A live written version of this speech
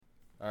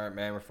All right,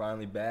 man. We're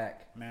finally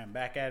back. Man,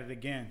 back at it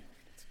again.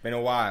 It's been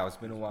a while. It's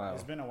been a while.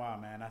 It's been a while,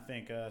 man. I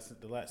think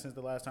since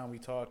the last time we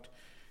talked,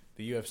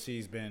 the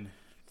UFC's been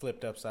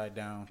flipped upside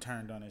down,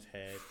 turned on its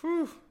head.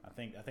 Whew. I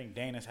think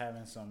Dana's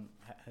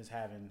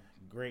having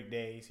great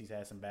days. He's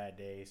had some bad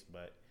days,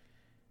 but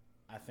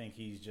I think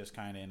he's just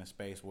kind of in a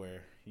space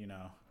where, you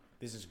know,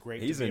 this is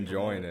great. He's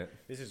enjoying it.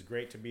 This is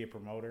great to be a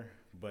promoter,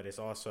 but it's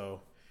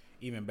also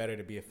even better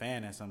to be a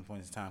fan at some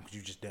point in time because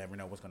you just never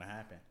know what's going to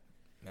happen.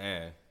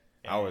 Man,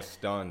 I was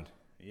stunned.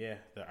 Yeah,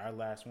 our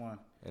last one.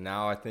 And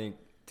now I think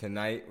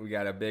tonight we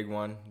got a big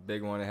one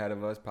ahead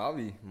of us.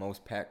 Probably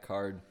most packed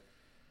card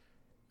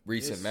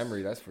recent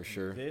memory, that's for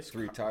sure.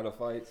 Three title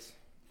fights.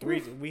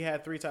 We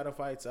had 3 title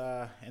fights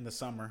in the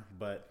summer,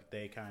 but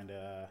they kind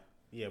of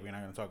we're not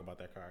going to talk about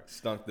that card.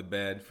 Stunk the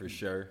bed for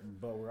sure.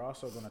 But we're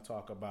also going to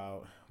talk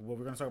about what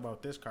we're going to talk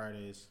about. This card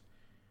is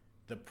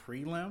the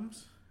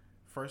prelims.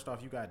 First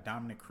off, you got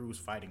Dominic Cruz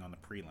fighting on the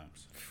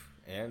prelims,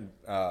 and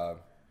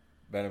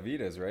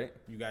Benavidez, right?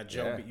 You got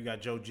Joe. Yeah. You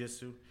got Joe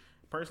Jitsu.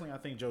 Personally, I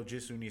think Joe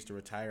Jitsu needs to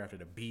retire after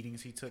the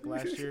beatings he took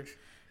last year.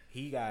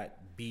 He got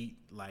beat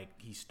like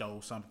he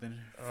stole something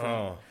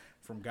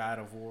from God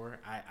of War.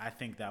 I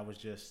think that was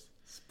just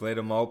split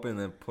him open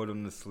and put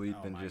him to sleep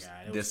in just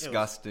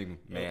disgusting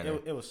manner.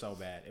 It was so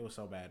bad. It was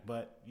so bad.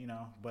 But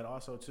but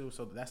also too.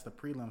 So that's the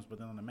prelims. But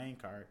then on the main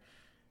card,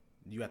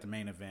 you got the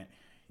main event.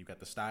 You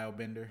got the Style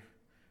Bender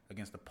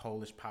against the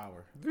Polish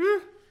Power.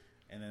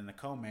 And then the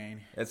co-main.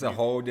 It's a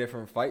whole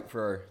different fight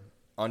for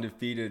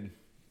undefeated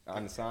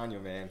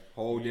Adesanya, man.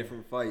 Whole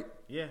different fight.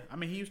 Yeah, I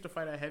mean, he used to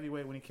fight at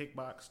heavyweight when he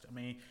kickboxed. I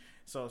mean,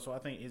 so I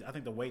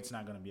think the weight's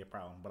not going to be a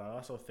problem. But I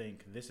also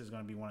think this is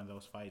going to be one of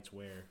those fights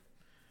where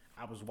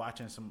I was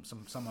watching some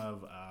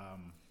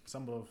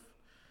of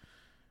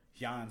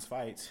Jan's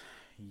fights.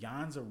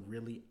 Jan's a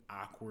really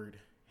awkward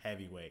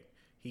heavyweight.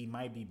 He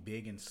might be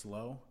big and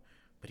slow,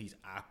 but he's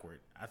awkward.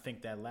 I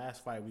think that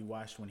last fight we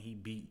watched when he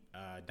beat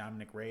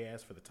Dominic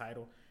Reyes for the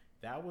title,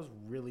 that was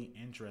really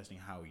interesting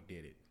how he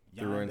did it.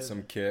 Threw in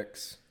some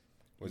kicks,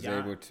 was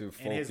able to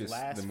focus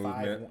the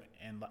movement.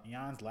 And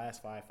Jan's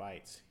last 5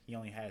 fights, he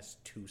only has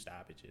 2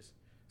 stoppages.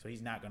 So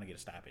he's not going to get a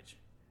stoppage.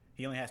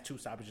 He only has 2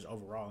 stoppages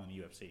overall in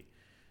the UFC.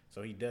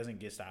 So he doesn't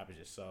get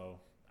stoppages. So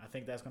I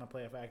think that's going to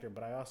play a factor.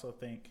 But I also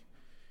think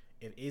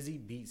if Izzy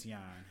beats Jan,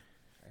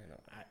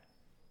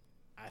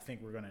 I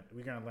think we're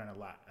gonna learn a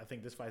lot. I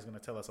think this fight is gonna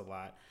tell us a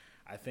lot.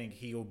 I think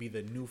he will be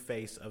the new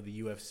face of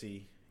the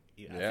UFC.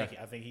 Yeah.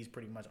 I think he's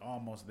pretty much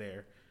almost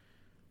there.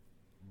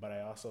 But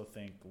I also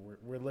think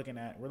we're looking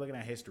at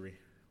history.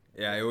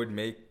 Yeah, it would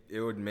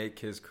make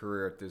his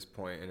career at this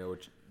point, and it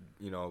would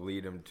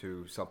lead him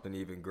to something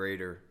even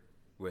greater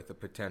with a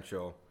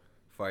potential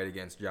fight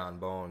against John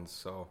Bones.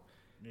 So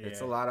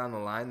it's a lot on the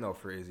line though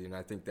for Izzy, and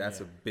I think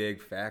that's a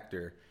big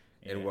factor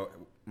in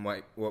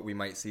what we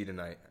might see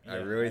tonight. Yeah, I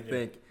really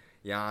think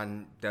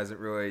Jan doesn't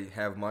really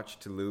have much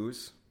to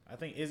lose. I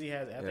think Izzy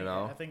has.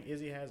 I think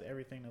Izzy has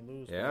everything to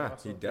lose. Yeah,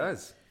 he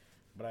does.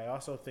 But I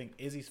also think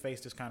Izzy's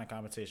faced this kind of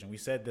competition. We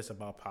said this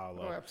about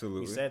Paulo. Oh,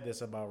 absolutely. We said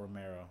this about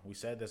Romero. We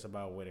said this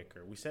about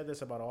Whitaker. We said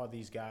this about all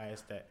these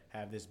guys that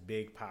have this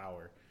big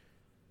power,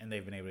 and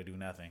they've been able to do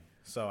nothing.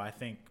 So I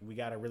think we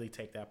got to really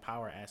take that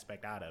power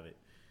aspect out of it.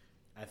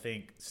 I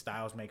think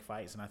styles make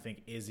fights, and I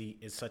think Izzy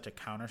is such a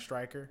counter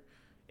striker.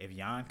 If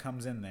Jan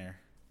comes in there,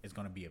 it's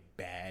going to be a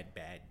bad,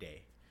 bad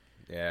day.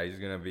 Yeah, he's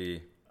going to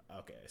be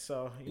okay.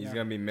 So he's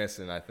going to be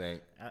missing, I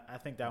think. I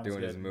think that was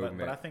good.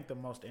 But I think the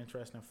most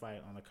interesting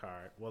fight on the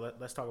card. Well,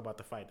 let's talk about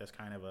the fight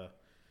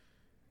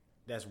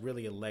that's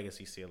really a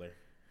legacy sealer.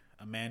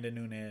 Amanda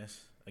Nunes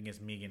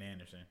against Megan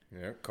Anderson.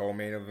 Yeah,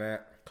 co-main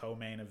event.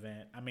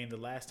 I mean, the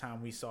last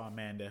time we saw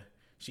Amanda,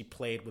 she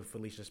played with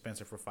Felicia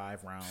Spencer for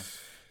 5 rounds.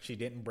 She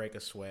didn't break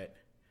a sweat.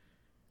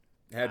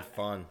 Had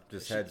fun.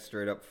 Had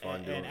straight up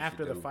fun. And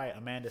after the fight,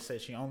 Amanda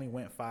said she only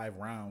went 5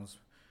 rounds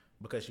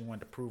because she wanted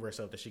to prove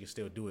herself that she could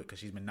still do it because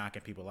she's been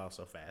knocking people out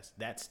so fast.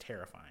 That's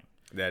terrifying.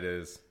 That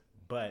is.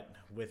 But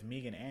with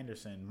Megan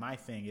Anderson, my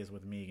thing is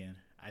with Megan,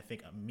 I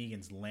think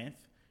Megan's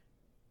length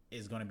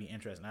is going to be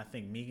interesting. I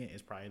think Megan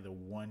is probably the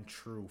one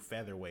true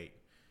featherweight,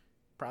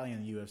 probably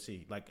in the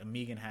UFC. Like,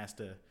 Megan has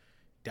to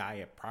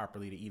diet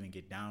properly to even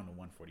get down to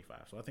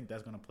 145. So I think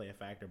that's going to play a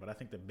factor. But I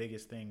think the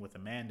biggest thing with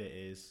Amanda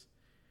is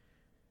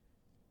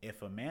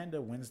if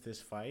Amanda wins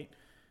this fight,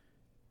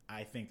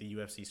 I think the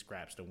UFC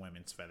scraps the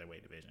women's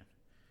featherweight division.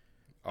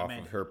 Of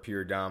her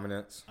pure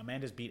dominance.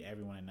 Amanda's beat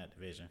everyone in that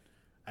division.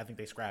 I think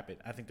they scrap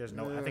it. I think there's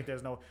no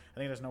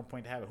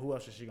point to have it. Who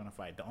else is she going to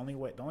fight? The only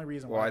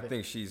reason why I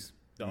think she's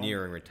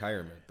nearing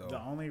retirement though.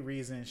 The only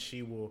reason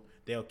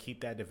they'll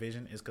keep that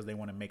division is because they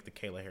want to make the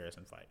Kayla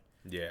Harrison fight.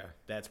 Yeah.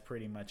 That's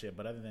pretty much it.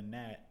 But other than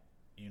that,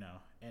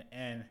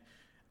 and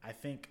I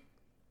think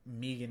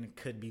Megan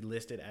could be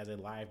listed as a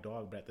live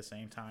dog, but at the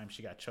same time,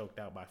 she got choked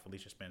out by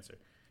Felicia Spencer.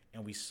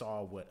 And we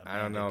saw what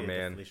Amanda did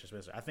to Felicia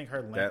Spencer. I think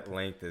her length... That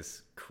length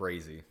is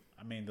crazy.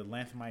 I mean, the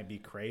length might be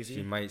crazy.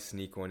 She might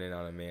sneak one in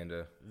on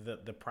Amanda.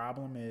 The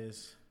problem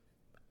is,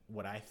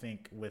 what I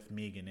think with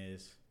Megan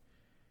is,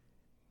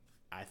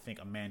 I think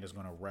Amanda's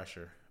going to rush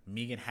her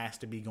Megan has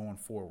to be going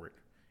forward.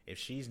 If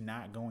she's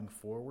not going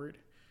forward,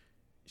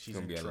 she's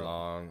going to be trouble. a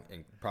long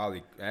and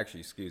probably,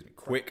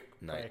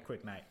 quick night. Probably a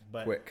quick night.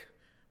 But, quick.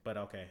 But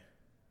okay.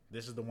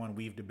 This is the one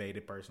we've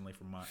debated personally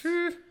for months.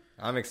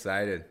 I'm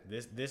excited.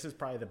 This is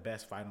probably the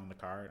best fight on the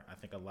card. I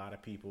think a lot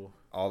of people.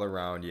 All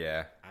around,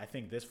 yeah. I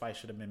think this fight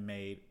should have been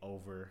made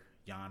over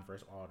Jan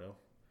versus Aldo.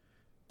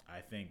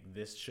 I think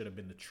this should have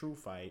been the true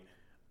fight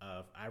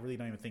of. I really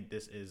don't even think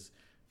this is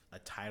a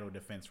title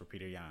defense for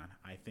Peter Yan.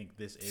 I think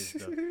this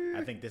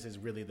is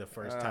really the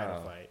first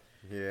title fight.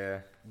 Yeah.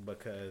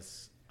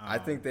 Because I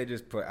think they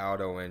just put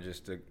Aldo in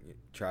just to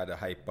try to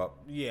hype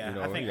up. Yeah,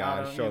 I think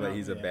Aldo, show that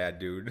he's a bad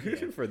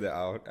dude for the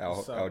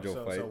Aldo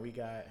fight. So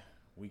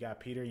we got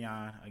Peter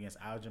Yan against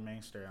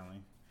Aljamain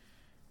Sterling,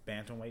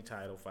 bantamweight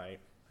title fight.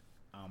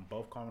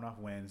 Both coming off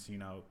wins.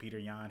 Peter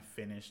Yan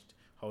finished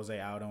Jose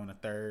Aldo in the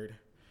third.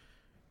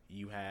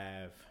 You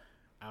have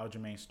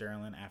Aljamain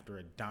Sterling after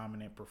a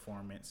dominant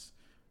performance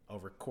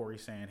over Corey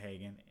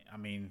Sandhagen. I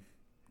mean,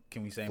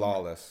 can we say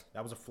flawless?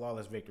 That was a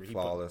flawless victory.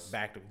 Flawless.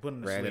 He put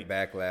him to Ran sleep. it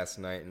back last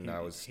night, and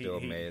I was still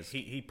amazed.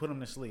 He put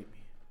him to sleep,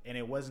 and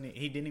it wasn't.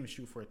 He didn't even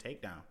shoot for a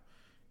takedown.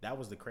 That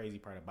was the crazy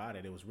part about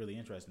it. It was really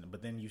interesting.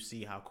 But then you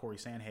see how Corey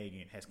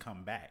Sandhagen has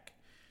come back.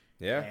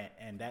 Yeah,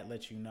 and that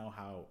lets you know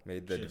how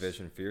made the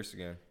division fierce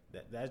again.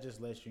 That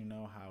just lets you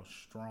know how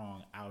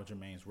strong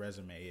Aljamain's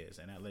resume is,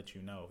 and that lets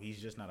you know he's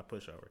just not a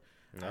pushover.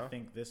 No. I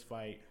think this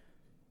fight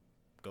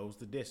goes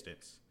the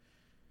distance,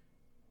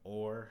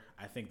 or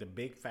I think the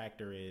big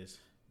factor is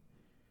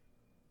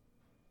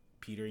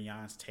Peter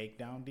Yan's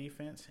takedown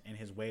defense and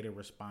his way to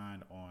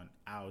respond on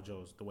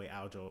the way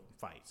Aljo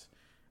fights.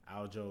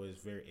 Aljo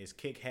is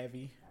kick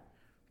heavy,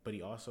 but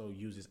he also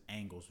uses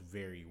angles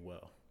very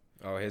well.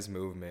 Oh, his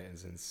movement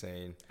is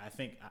insane. I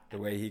think the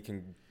way he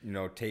can,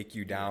 take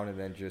you down and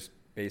then just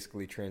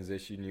basically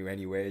transition you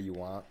any way you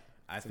want.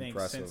 I think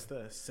impressive.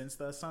 since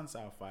the Sun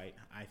South fight,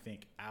 I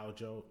think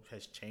Aljo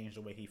has changed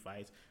the way he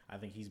fights. I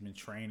think he's been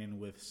training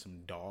with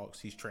some dogs.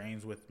 He's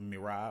trained with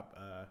Mirab,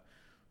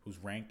 who's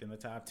ranked in the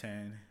top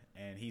 10,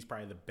 and he's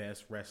probably the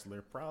best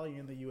wrestler probably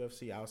in the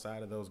UFC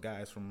outside of those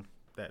guys from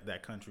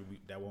that country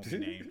that won't be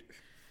named.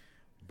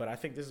 But I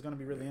think this is going to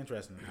be really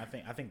interesting. I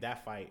think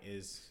that fight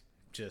is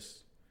just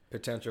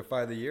potential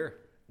fight of the year.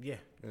 Yeah.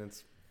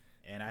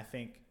 And I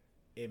think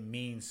it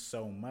means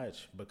so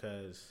much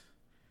because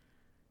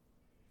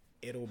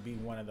it'll be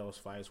one of those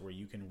fights where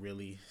you can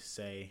really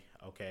say,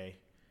 okay,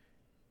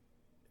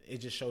 it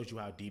just shows you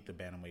how deep the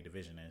bantamweight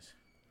division is.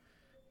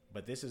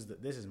 But this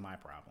is my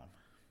problem.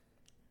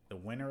 The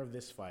winner of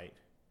this fight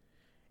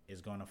is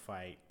going to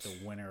fight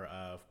the winner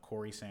of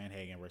Corey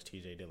Sandhagen versus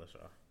TJ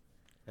Dillashaw.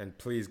 And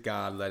please,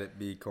 God, let it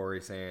be Corey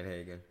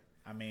Sandhagen.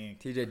 I mean,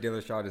 TJ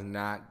Dillashaw does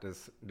not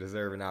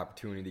deserve an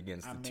opportunity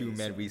against the two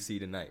men we see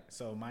tonight.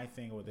 So my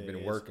thing with it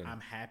is I'm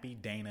happy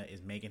Dana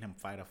is making him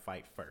fight a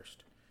fight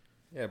first.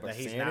 Yeah, but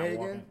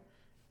Sandhagen's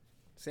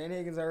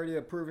already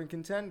a proven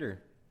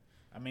contender.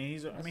 I mean,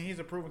 he's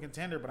a proven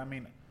contender, but I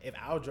mean, if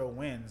Aljo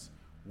wins,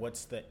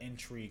 what's the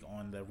intrigue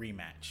on the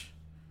rematch?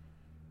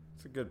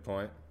 It's a good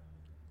point.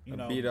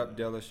 A beat-up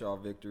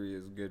Dillashaw victory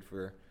is good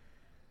for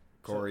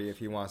Corey if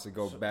he wants to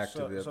go back to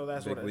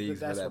the big leagues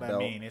for that belt. That's what I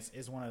mean.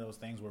 It's one of those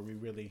things where we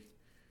believe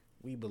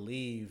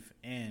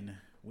in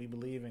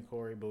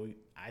Corey, but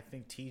I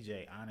think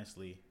TJ,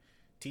 honestly,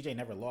 TJ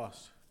never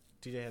lost.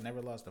 TJ had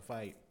never lost a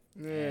fight.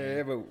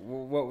 Yeah, but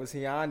what was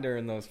he on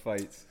during those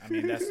fights? I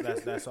mean,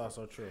 that's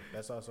also true.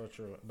 That's also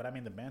true. But I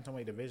mean, the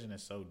bantamweight division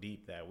is so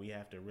deep that we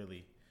have to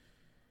really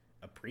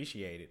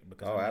appreciate it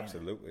because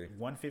absolutely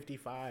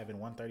 155 and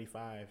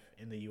 135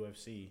 in the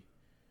UFC.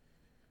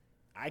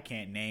 I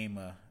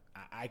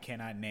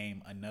cannot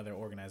name another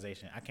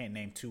organization. I can't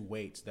name two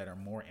weights that are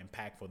more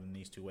impactful than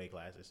these two weight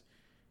classes.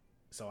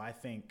 So I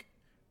think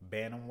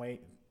bantamweight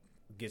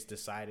gets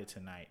decided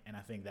tonight, and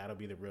I think that'll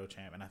be the real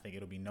champ, and I think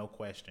it'll be no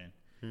question.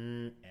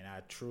 And I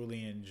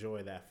truly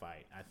enjoy that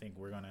fight. I think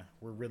we're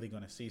really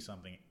gonna see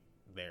something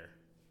there.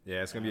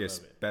 Yeah, it's gonna be a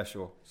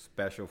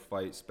special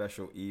fight,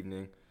 special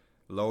evening.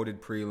 Loaded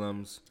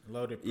prelims.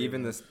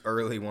 Even the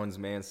early ones,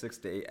 man, 6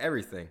 to 8,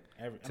 everything.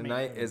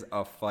 Tonight is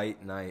a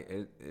fight night.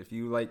 If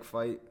you like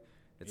fight,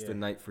 it's the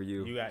night for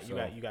you.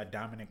 You got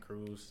Dominic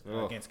Cruz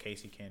against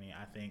Casey Kenny.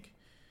 I think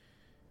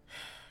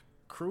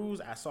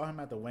Cruz, I saw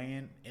him at the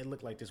weigh-in. It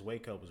looked like this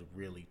weight cut was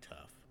really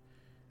tough.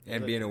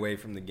 And being away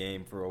from the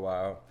game for a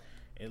while.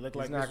 It looked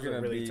like this was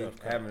a really tough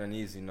cut. Having an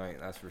easy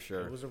night, that's for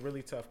sure. It was a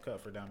really tough cut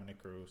for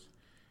Dominic Cruz.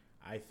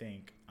 I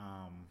think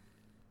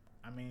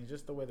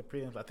just the way the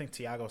prelims, I think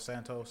Thiago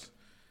Santos,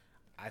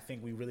 I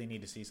think we really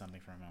need to see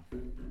something from him.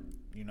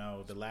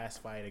 The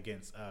last fight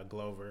against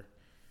Glover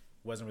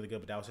wasn't really good,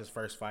 but that was his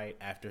first fight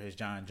after his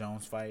John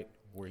Jones fight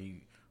where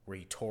he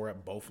tore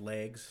up both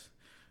legs.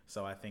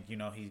 So I think, he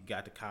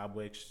got the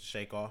cobwebs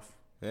shake off.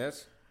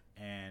 Yes.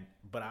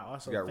 But I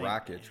also think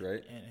Rockets,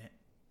 right?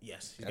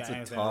 Yes. That's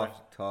a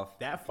tough.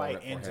 That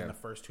fight ends in the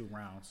first 2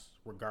 rounds,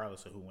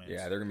 regardless of who wins.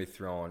 Yeah, they're going to be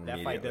throwing that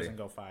immediately. Fight doesn't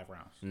go 5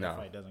 rounds. No. That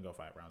fight doesn't go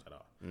 5 rounds at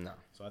all. No.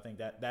 So I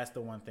think that's the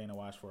one thing to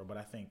watch for. But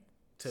I think,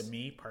 to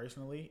me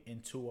personally,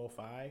 in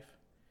 205,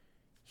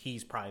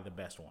 he's probably the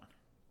best one.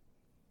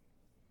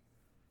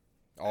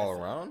 All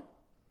around?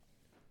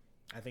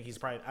 I think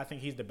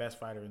he's the best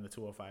fighter in the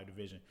 205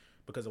 division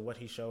because of what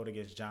he showed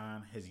against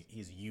John,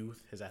 his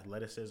youth, his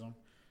athleticism.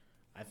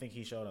 I think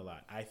he showed a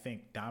lot. I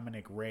think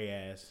Dominic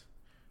Reyes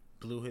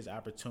blew his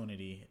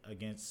opportunity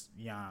against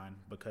Jan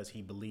because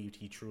he believed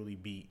he truly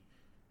beat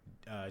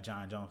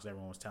John Jones because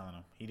everyone was telling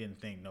him. He didn't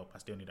think, nope, I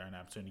still need to earn the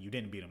opportunity. You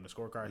didn't beat him. The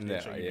scorecards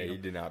didn't show you beat him. He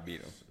did not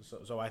beat him.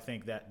 So I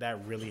think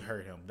that really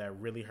hurt him. That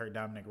really hurt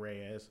Dominic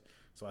Reyes.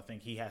 So I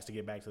think he has to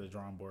get back to the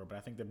drawing board. But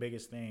I think the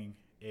biggest thing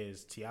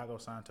is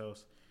Thiago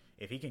Santos.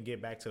 If he can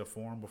get back to the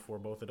form before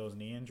both of those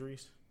knee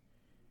injuries,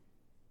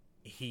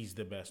 he's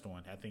the best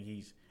one.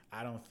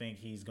 I don't think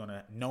he's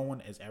gonna. No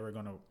one is ever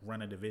gonna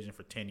run a division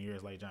for 10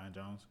 years like John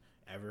Jones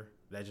ever.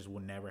 That just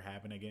will never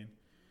happen again.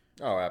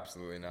 Oh,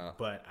 absolutely not.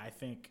 But I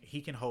think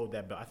he can hold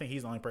that belt. I think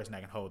he's the only person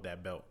that can hold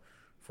that belt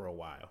for a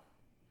while.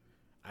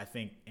 I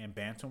think in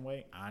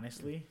bantamweight,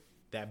 honestly,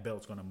 that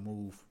belt's gonna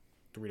move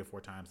 3 to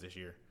 4 times this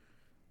year,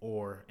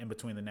 or in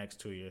between the next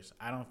 2 years.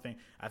 I think.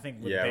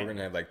 With we're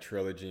gonna have like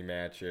trilogy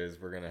matches.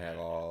 We're gonna have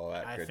all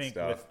that good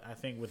stuff. I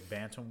think with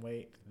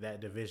bantamweight, that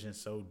division's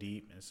so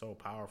deep and so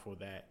powerful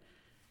that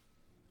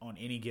on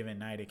any given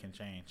night it can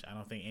change. I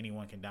don't think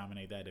anyone can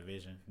dominate that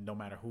division, no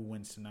matter who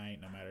wins tonight,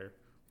 no matter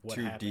what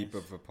happens. Too deep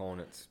of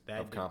opponents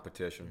of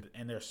competition,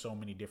 and there's so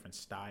many different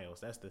styles.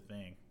 That's the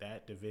thing.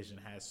 That division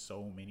has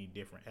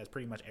has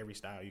pretty much every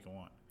style you can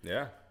want.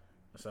 Yeah.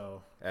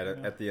 So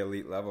at the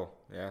elite level,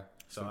 yeah.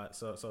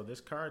 So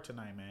this card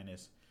tonight, man,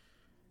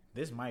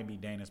 this might be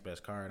Dana's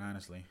best card,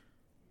 honestly.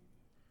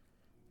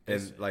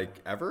 And like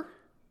ever?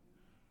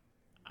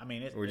 I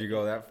mean, would you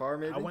go that far?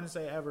 Maybe I wouldn't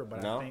say ever,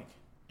 but no? I think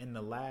in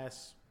the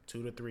last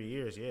 2 to 3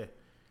 years, yeah.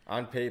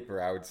 On paper,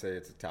 I would say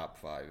it's a top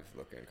 5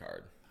 looking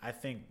card. I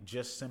think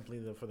just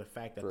simply for the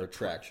fact that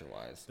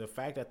attraction-wise, the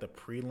fact that the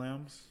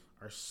prelims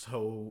are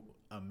so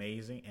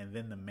amazing, and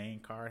then the main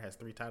card has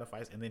 3 title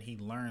fights, and then he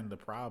learned the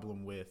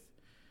problem with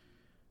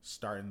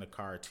starting the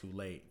card too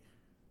late.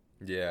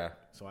 Yeah.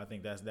 So I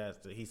think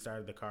he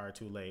started the card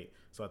too late.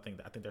 So I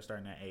think they're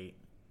starting at 8.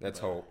 Let's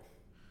hope.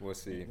 We'll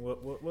see.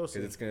 We'll see. Because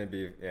it's going to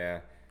be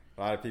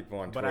A lot of people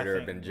on Twitter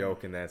have been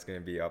joking that it's going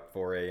to be up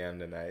 4 a.m.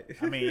 tonight.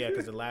 I mean, yeah,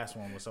 because the last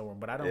one was so warm.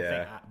 But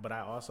I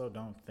also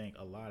don't think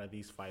a lot of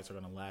these fights are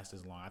going to last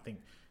as long. I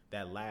think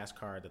that last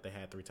card that they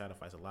had 3 title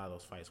fights, a lot of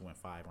those fights went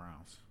 5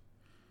 rounds.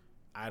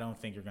 I don't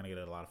think you're going to get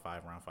a lot of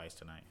 5-round fights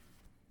tonight.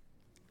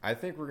 I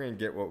think we're going to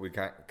get what we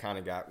kind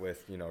of got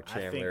with,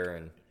 Chandler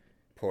and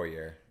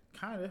Poirier.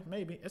 Kind of,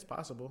 maybe. It's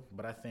possible.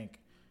 But I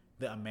think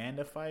the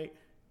Amanda fight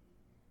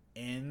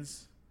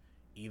ends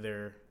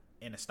either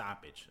in a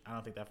stoppage. I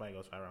don't think that fight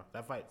goes 5 rounds.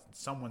 That fight,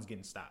 someone's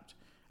getting stopped.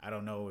 I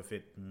don't know if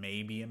it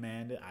may be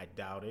Amanda. I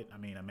doubt it. I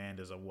mean,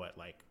 Amanda's a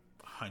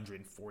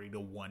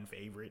 140-1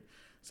 favorite,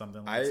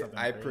 something like that.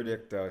 I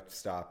predict a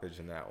stoppage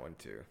in that one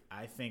too.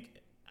 I think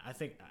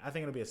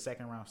it'll be a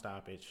 2nd-round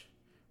stoppage,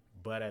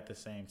 but at the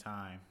same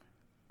time,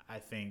 I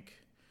think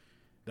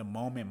the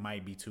moment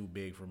might be too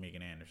big for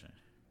Megan Anderson.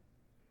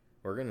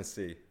 We're gonna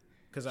see.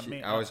 Because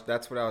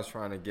that's what I was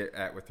trying to get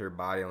at with her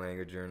body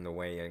language during the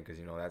weigh-in. Because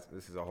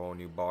this is a whole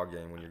new ball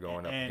game when you're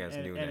going up against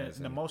Nunes.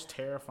 And the most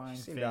terrifying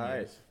thing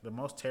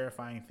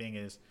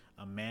is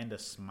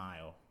Amanda's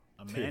smile.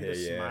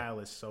 Amanda's smile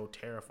is so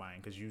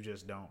terrifying because you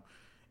just don't.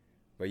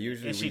 But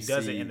usually, and she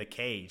does it in the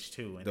cage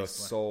too. And the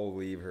soul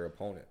leave her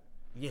opponent.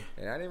 Yeah,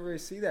 and I didn't really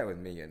see that with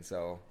Megan.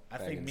 So I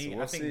think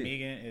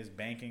Megan is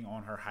banking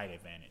on her height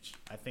advantage.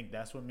 I think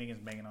that's what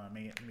Megan's banking on.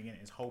 Megan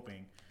is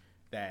hoping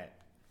that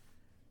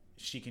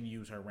she can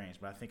use her range,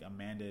 but I think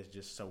Amanda is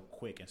just so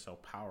quick and so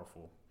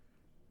powerful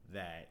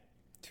that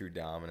too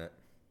dominant.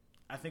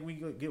 I think we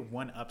could get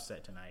one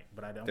upset tonight,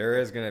 but I don't. There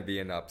is going to be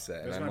an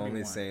upset, and I'm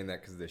only saying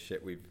that because of the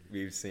shit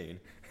we've seen.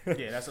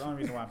 Yeah, that's the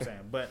only reason why I'm saying.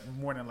 But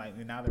more than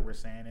likely, now that we're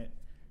saying it,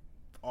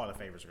 all the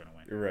favorites are going to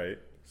win. Right.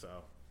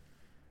 So,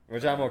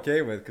 which I'm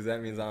okay with because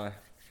that means my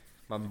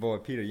boy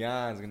Peter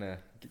Yan's going to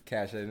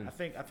cash it in. I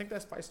think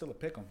that fight's still a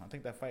pick'em. I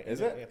think that fight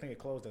is it? I think it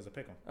closed as a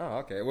pick'em. Oh,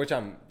 okay. Which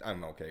I'm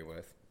okay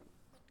with.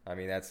 I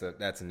mean, that's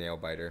a nail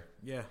biter.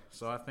 Yeah.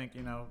 So I think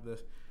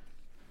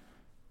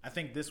I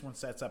think this one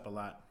sets up a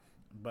lot.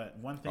 But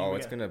one thing. Oh,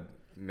 it's gonna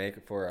make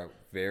it for a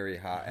very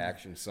hot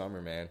action summer,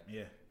 man.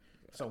 Yeah.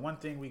 So one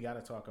thing we got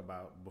to talk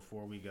about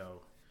before we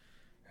go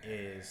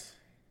is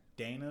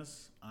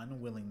Dana's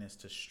unwillingness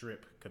to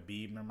strip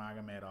Khabib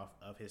Nurmagomedov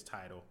of his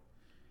title,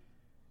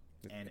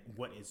 and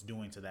what it's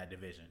doing to that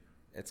division.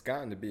 It's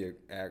gotten to be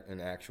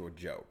an actual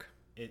joke.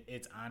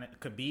 It's on it.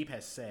 Khabib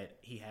has said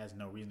he has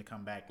no reason to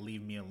come back.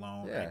 Leave me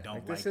alone. Yeah, I don't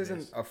like this. This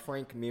isn't a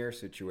Frank Mir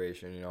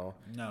situation, No,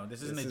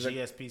 this isn't a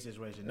GSP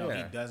situation. No,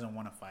 he doesn't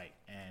want to fight,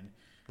 and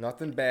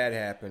nothing bad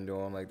happened to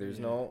him. Like there's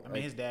no. I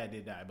mean, his dad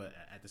did die, but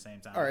at the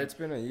same time, all right, it's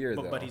been a year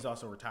though. But he's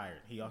also retired.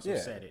 He also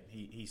said it.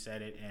 He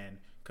said it, and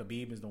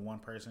Khabib is the one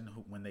person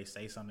who, when they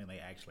say something, they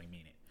actually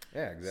mean it.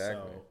 Yeah,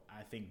 exactly. So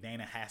I think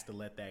Dana has to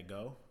let that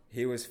go.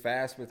 He was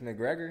fast with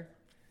McGregor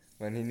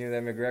when he knew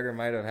that McGregor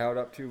might have held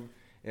up too.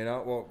 You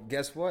know, well,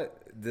 guess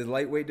what? The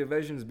lightweight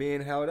division's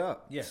being held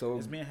up. Yeah, so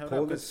it's being held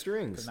pull up the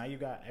strings. Because now you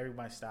got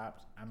everybody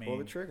stopped. I mean, pull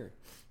the trigger.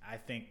 I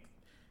think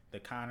the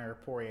Conor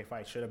Poirier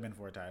fight should have been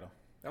for a title.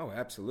 Oh,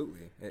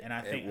 absolutely. And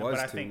I think, but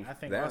I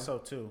think also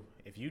too,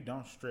 if you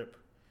don't strip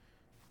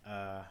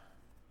Khabib,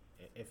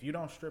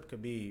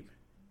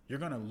 you're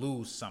gonna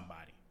lose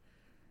somebody.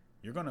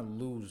 You're gonna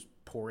lose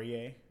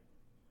Poirier,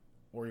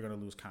 or you're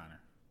gonna lose Conor.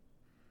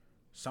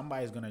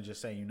 Somebody's gonna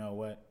just say, you know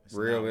what?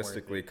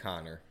 Realistically,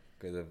 Conor,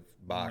 because of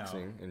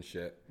boxing and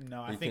shit.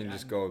 No, he can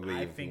just go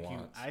leave if he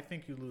wants. I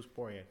think you lose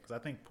Poirier because I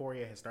think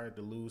Poirier has started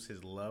to lose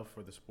his love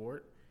for the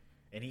sport,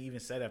 and he even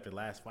said after the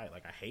last fight,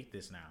 like, I hate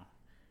this now.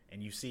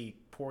 And you see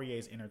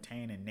Poirier's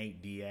entertaining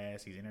Nate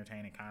Diaz, he's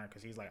entertaining Conor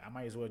because he's like, I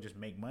might as well just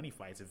make money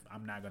fights if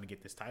I'm not going to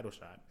get this title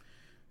shot.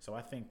 So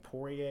I think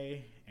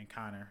Poirier and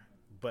Conor,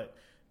 but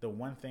the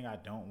one thing I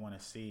don't want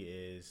to see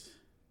is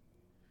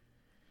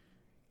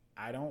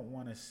I don't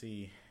want to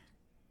see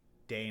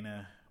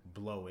Dana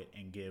blow it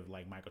and give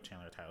like Michael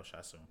Chandler a title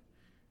shot soon.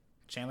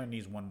 Chandler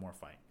needs one more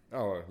fight.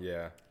 Oh,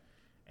 yeah.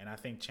 And I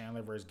think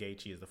Chandler versus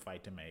Gaethje is the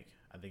fight to make.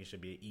 I think it should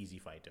be an easy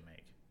fight to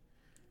make.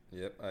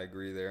 Yep, I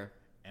agree there.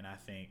 And I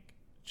think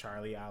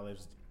Charlie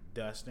Olives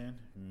Dustin,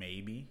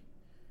 maybe.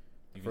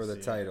 For the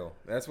title.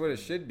 That's what it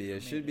should be.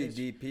 It should be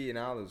DP and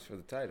Olives for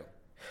the title.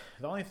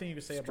 The only thing you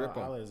can say about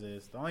Olives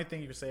is, the only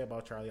thing you can say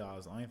about Charlie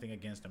Olives, the only thing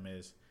against him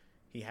is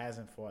he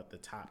hasn't fought the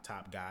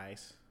top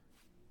guys.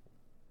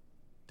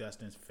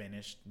 Dustin's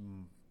finished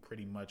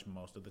pretty much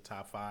most of the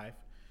top 5.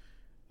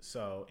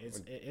 So it's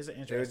an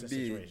interesting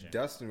situation.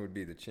 Dustin would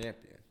be the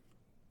champion.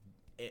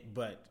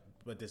 But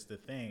this is the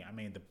thing. I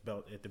mean, the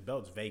belt, if the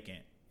belt's vacant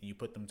and you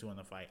put them two in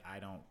the fight, I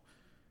don't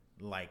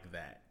like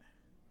that.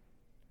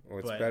 Well,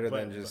 it's better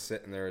than just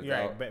sitting there.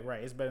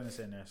 Right. It's better than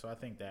sitting there. So I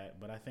think that.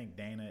 But I think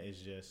Dana is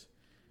just.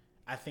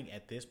 I think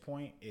at this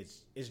point,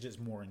 it's just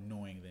more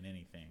annoying than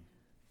anything.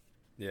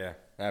 Yeah,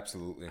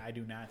 absolutely. I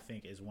do not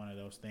think it's one of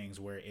those things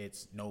where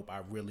it's, nope, I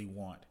really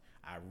want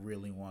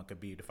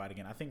Khabib to fight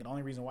again. I think the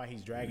only reason why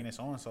he's dragging this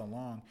on so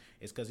long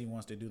is because he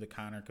wants to do the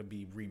Conor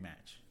Khabib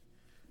rematch.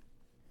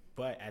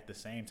 But at the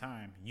same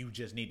time, you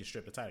just need to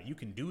strip the title. You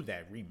can do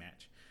that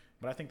rematch.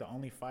 But I think the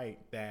only fight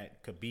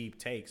that Khabib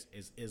takes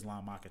is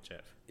Islam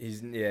Makhachev.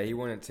 He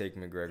wouldn't take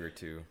McGregor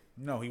too.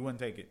 No, he wouldn't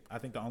take it. I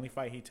think the only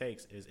fight he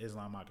takes is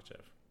Islam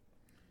Makhachev.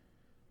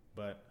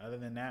 But other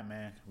than that,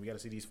 man, we got to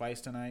see these fights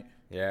tonight.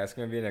 Yeah, it's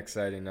gonna be an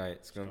exciting night.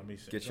 It's gonna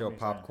get you a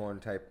popcorn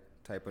type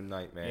of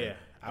night, man. Yeah,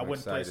 I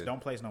wouldn't place. Don't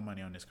place no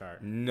money on this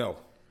card. No,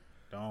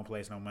 don't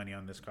place no money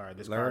on this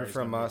card. Learn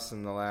from us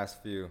in the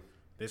last few.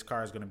 This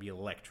card is gonna be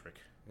electric.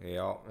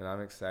 Yeah, and I'm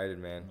excited,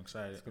 man. I'm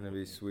excited. It's gonna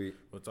be sweet.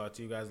 We'll talk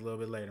to you guys a little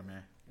bit later,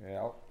 man.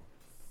 Yeah.